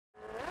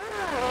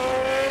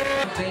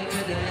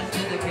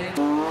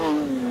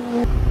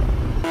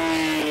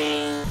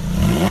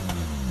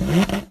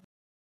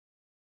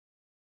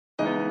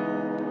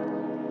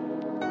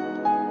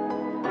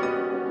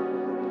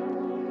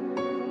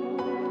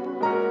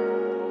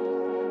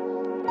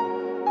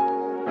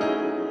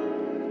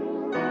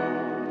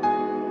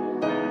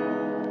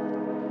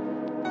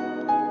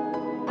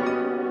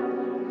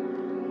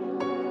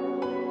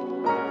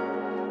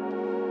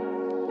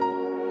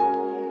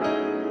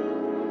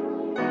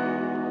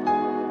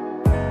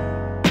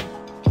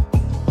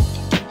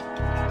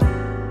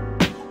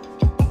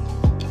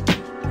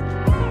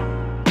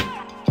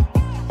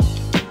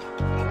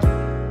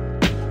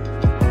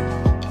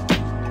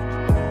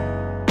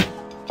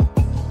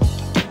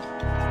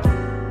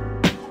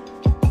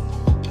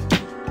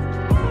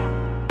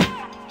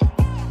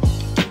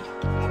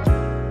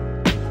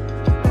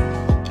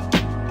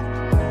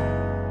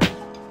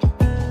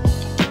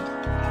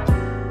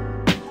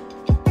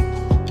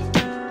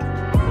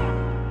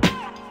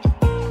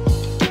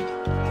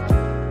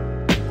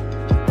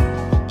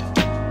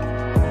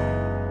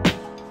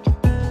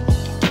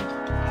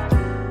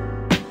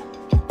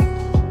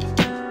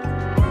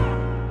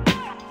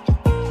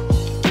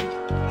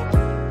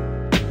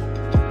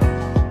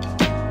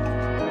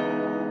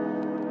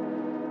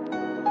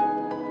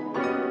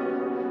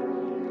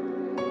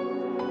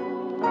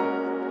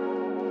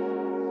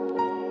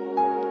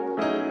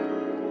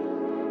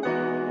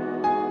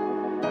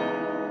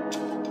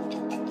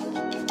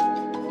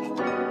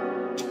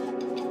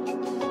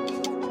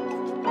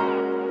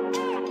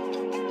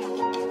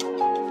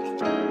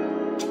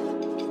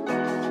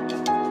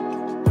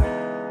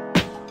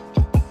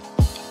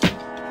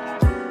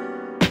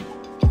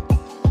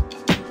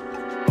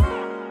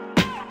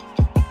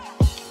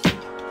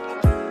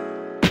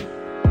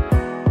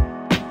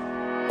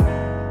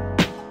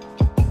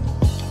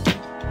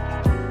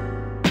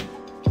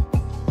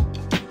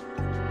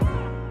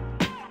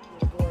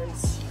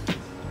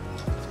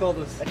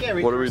spell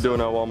this. What are we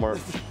doing at Walmart?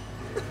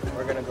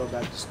 We're gonna go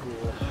back to school.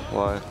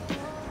 Why?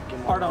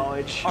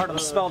 Artem,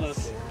 spell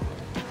this.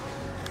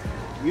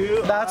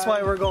 That's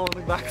why we're going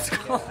back to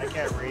school. I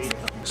can't read.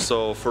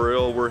 So for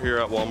real, we're here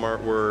at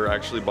Walmart. We're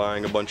actually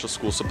buying a bunch of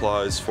school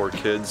supplies for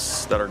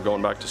kids that are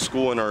going back to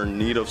school and are in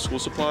need of school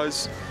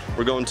supplies.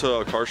 We're going to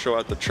a car show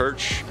at the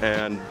church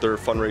and they're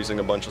fundraising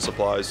a bunch of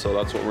supplies, so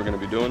that's what we're gonna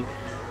be doing.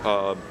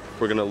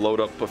 We're gonna load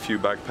up a few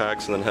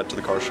backpacks and then head to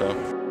the car show.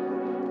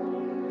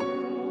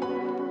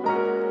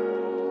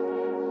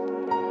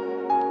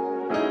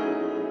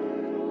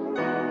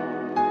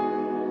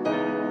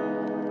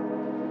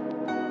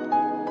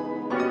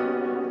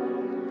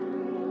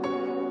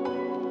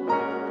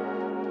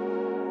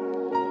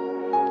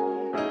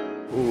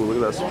 Ooh, look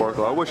at that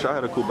sparkle. I wish I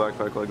had a cool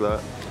backpack like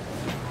that.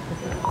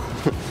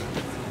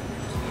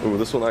 Ooh,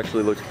 this one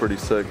actually looks pretty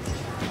sick.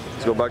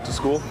 Let's go back to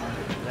school.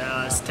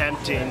 Yeah, it's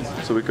tempting.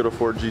 So we could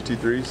afford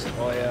GT3s?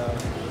 Oh yeah.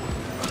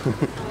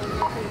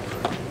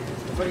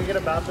 If I can get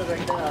a bathroom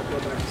like that, I'll go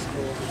back to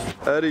school.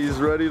 Eddie's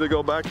ready to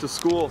go back to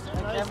school.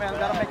 Yeah, man,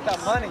 gotta make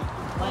that money.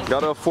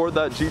 Gotta afford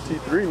that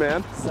GT3,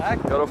 man.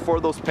 Exactly. Gotta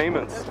afford those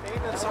payments.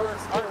 Payments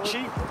aren't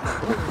cheap.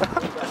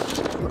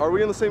 Are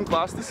we in the same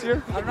class this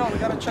year? I don't know, we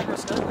gotta check our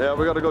schedule. Yeah,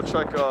 we gotta go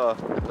check the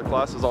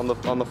classes on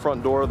the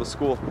front door of the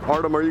school.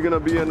 Artem, are you gonna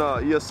be in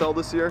ESL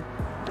this year?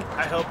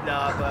 I hope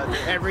not, but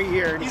every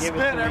year He's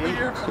been every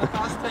year for the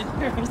past 10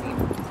 years.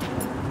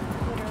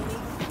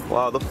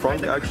 Wow, the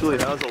front actually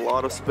has a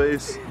lot of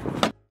space.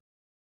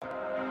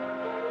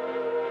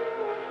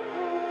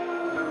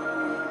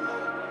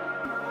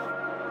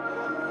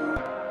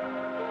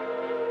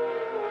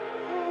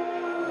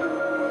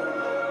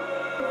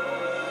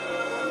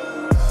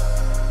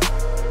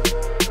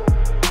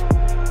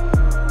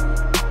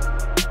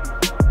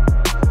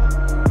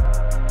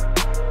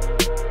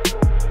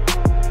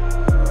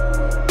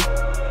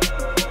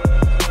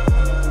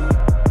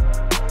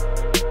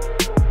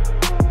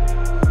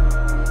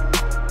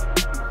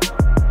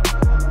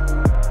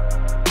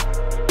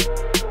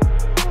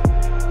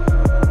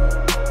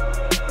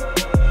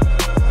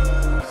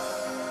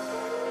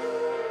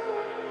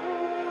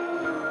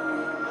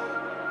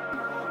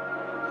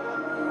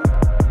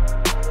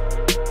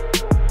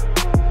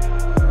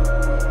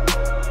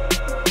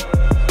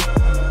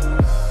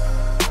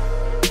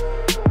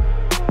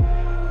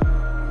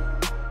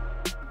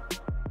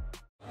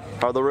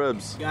 How are the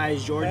ribs?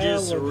 Guys,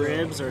 George's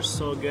ribs are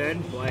so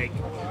good. Like,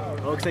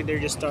 it looks like they're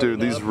just starting. Dude,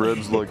 these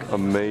ribs look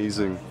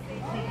amazing.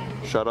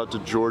 Shout out to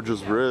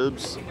George's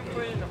Ribs.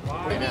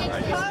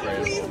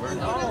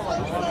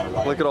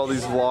 Look at all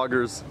these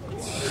vloggers.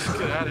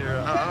 Get out of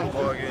here. I'm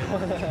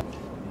vlogging.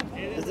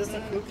 Is this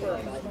a Cooper?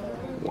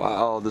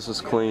 Wow, this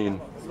is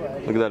clean.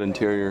 Look at that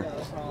interior.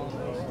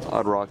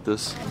 I'd rock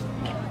this.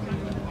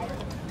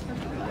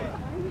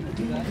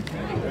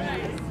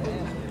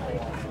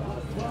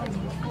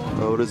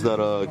 Oh, what is that,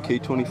 a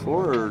K24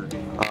 or?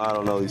 I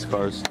don't know these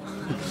cars.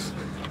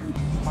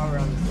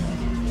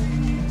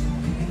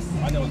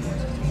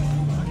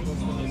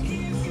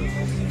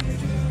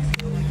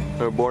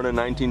 They were born in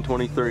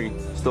 1923,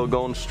 still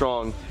going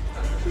strong.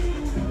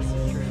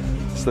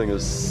 This thing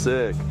is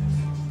sick.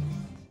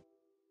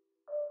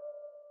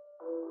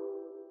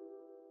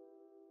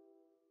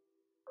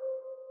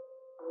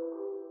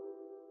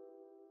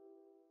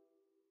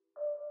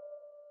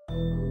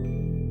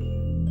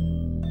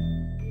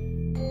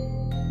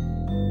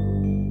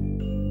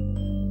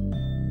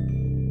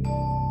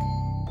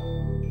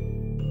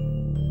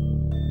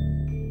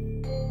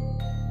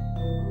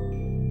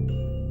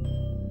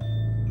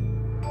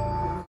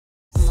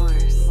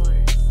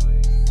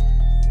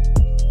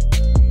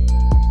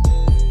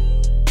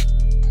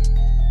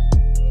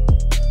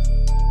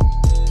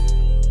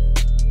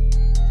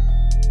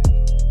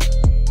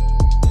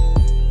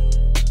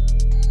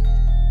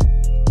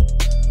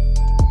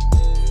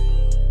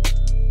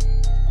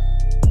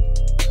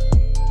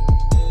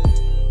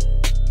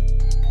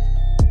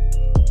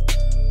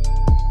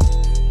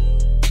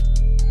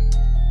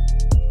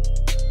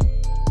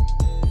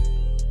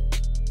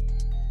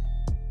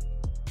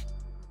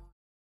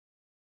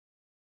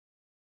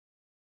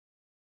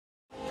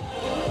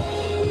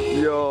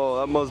 Yo,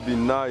 that must be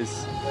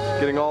nice.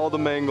 Getting all the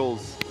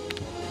mangles.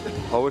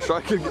 I wish I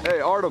could. Hey,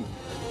 Artem,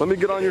 let me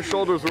get on your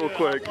shoulders real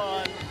quick.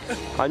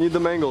 I need the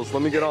mangles.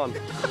 Let me get on.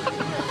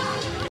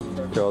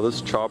 Yo,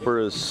 this chopper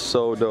is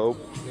so dope.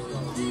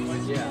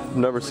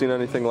 Never seen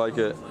anything like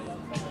it.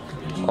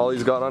 All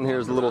he's got on here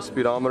is a little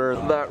speedometer.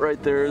 That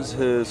right there is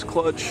his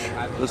clutch.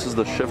 This is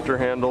the shifter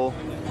handle.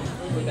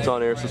 It's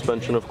on air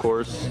suspension, of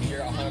course.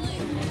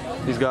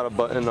 He's got a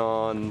button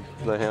on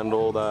the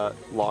handle that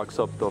locks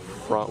up the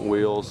front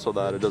wheels so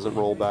that it doesn't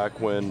roll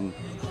back when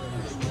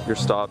you're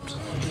stopped.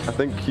 I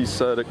think he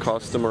said it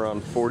cost him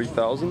around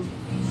 $40,000.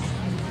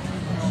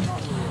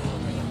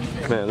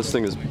 Man, this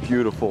thing is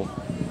beautiful.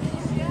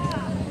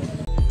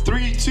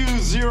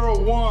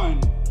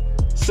 3201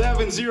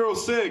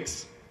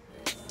 706.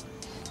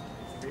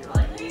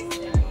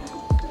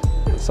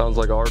 It sounds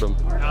like Artem.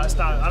 No, it's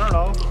not. I don't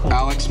know.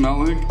 Alex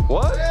Melnick.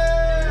 What?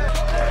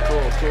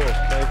 Cool.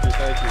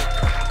 Thank you.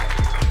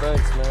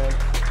 Thanks, man.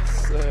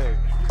 Sick.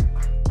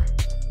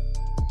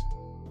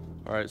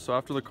 All right, so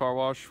after the car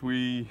wash,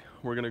 we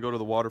were gonna go to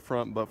the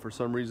waterfront, but for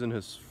some reason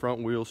his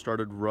front wheel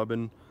started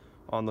rubbing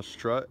on the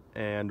strut,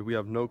 and we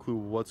have no clue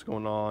what's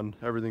going on.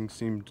 Everything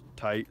seemed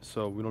tight,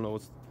 so we don't know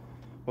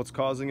what's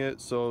causing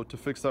it. So to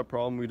fix that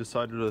problem, we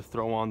decided to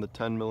throw on the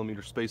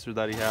 10mm spacer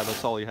that he had.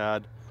 That's all he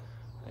had.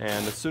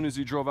 And as soon as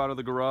he drove out of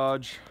the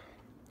garage,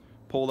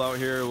 pulled out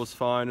here, it was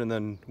fine, and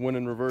then went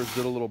in reverse,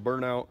 did a little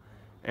burnout,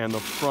 and the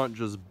front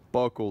just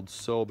buckled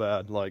so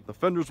bad. Like, the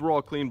fenders were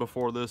all clean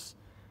before this,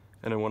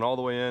 and it went all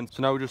the way in.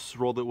 So now we just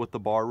rolled it with the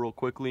bar real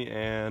quickly,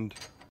 and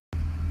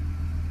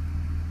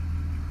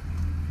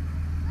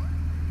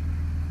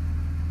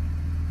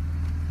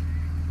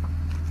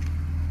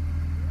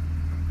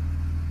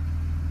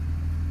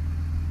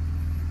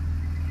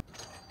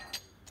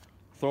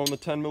throwing the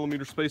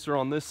 10mm spacer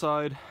on this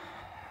side.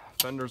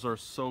 Fenders are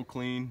so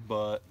clean,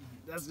 but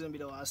That's gonna be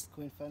the last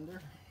clean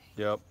fender.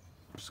 yep,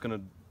 just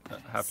gonna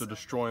have to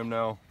destroy them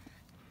now.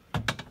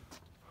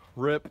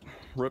 Rip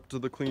to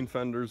the clean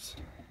fenders.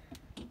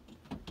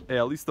 Hey,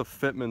 at least the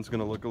fitment's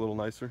gonna look a little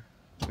nicer.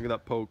 Look at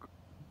that poke.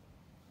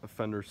 The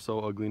fender's so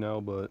ugly now,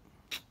 but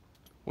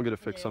we'll get it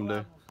fixed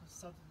someday.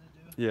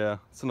 Yeah,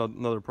 it's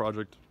another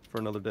project for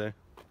another day.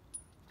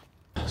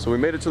 So we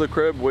made it to the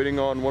crib, waiting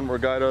on one more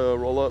guy to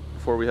roll up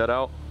before we head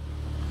out.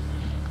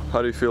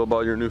 How do you feel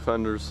about your new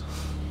fenders?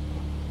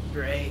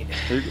 Great.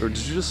 Or did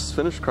you just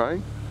finish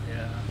crying?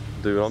 Yeah.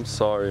 Dude, I'm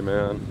sorry,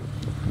 man.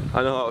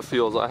 I know how it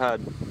feels. I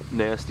had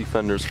nasty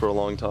fenders for a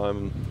long time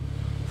and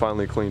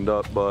finally cleaned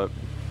up, but...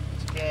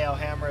 Okay, I'll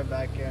hammer it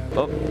back in.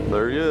 Oh,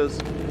 there he is.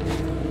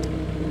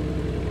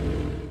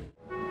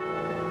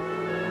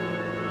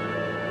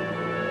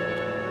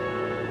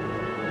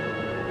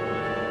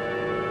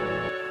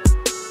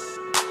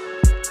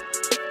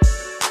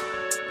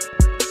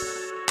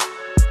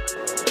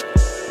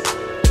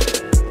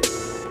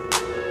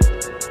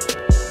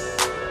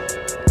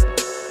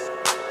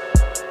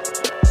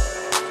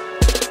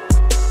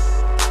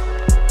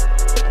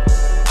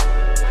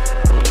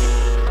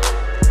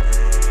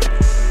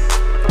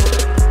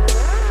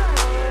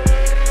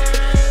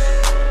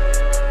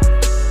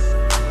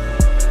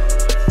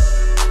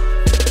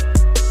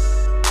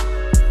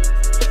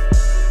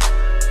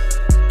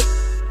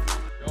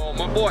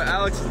 Boy,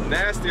 Alex is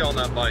nasty on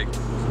that bike.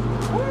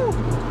 Woo.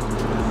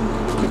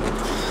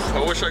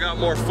 I wish I got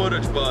more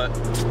footage, but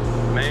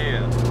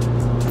man,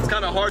 it's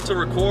kind of hard to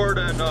record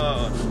and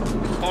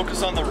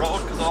focus on the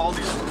road because of all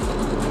these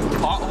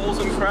potholes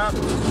and crap.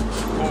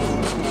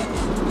 Woo.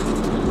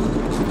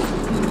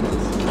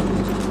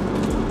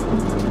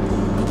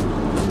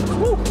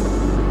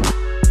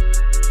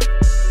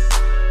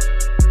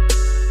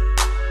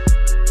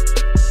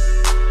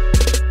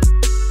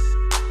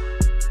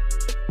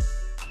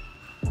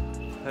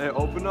 Hey,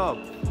 open up.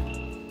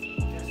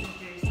 Just in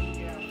case you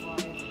can't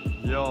find.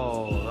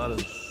 Yo, that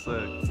is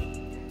sick.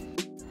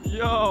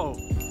 Yo!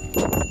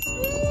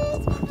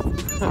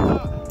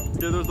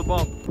 Okay, there's the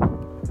bump.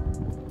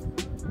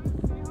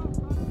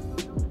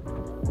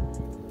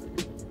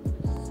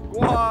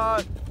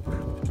 Squat!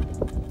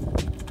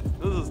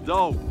 This is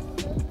dope.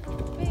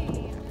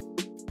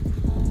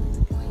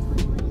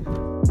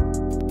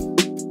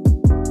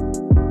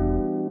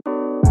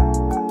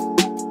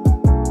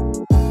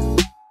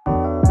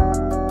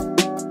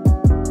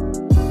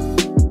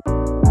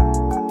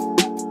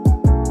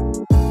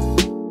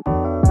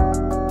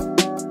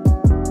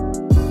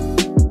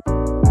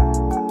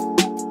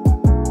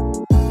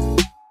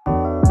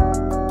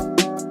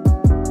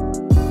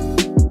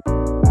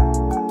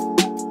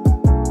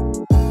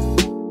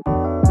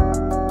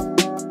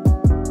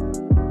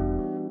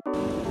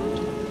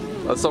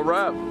 That's a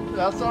wrap.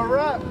 That's a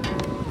wrap.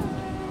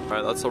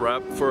 Alright, that's a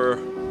wrap for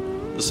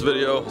this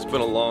video. It's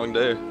been a long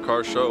day,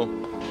 car show,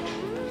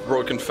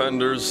 broken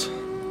fenders,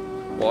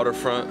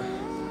 waterfront.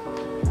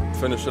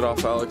 Finish it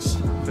off, Alex.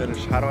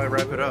 Finish. How do I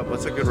wrap it up?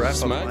 What's a good wrap?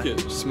 Smack it,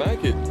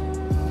 smack it.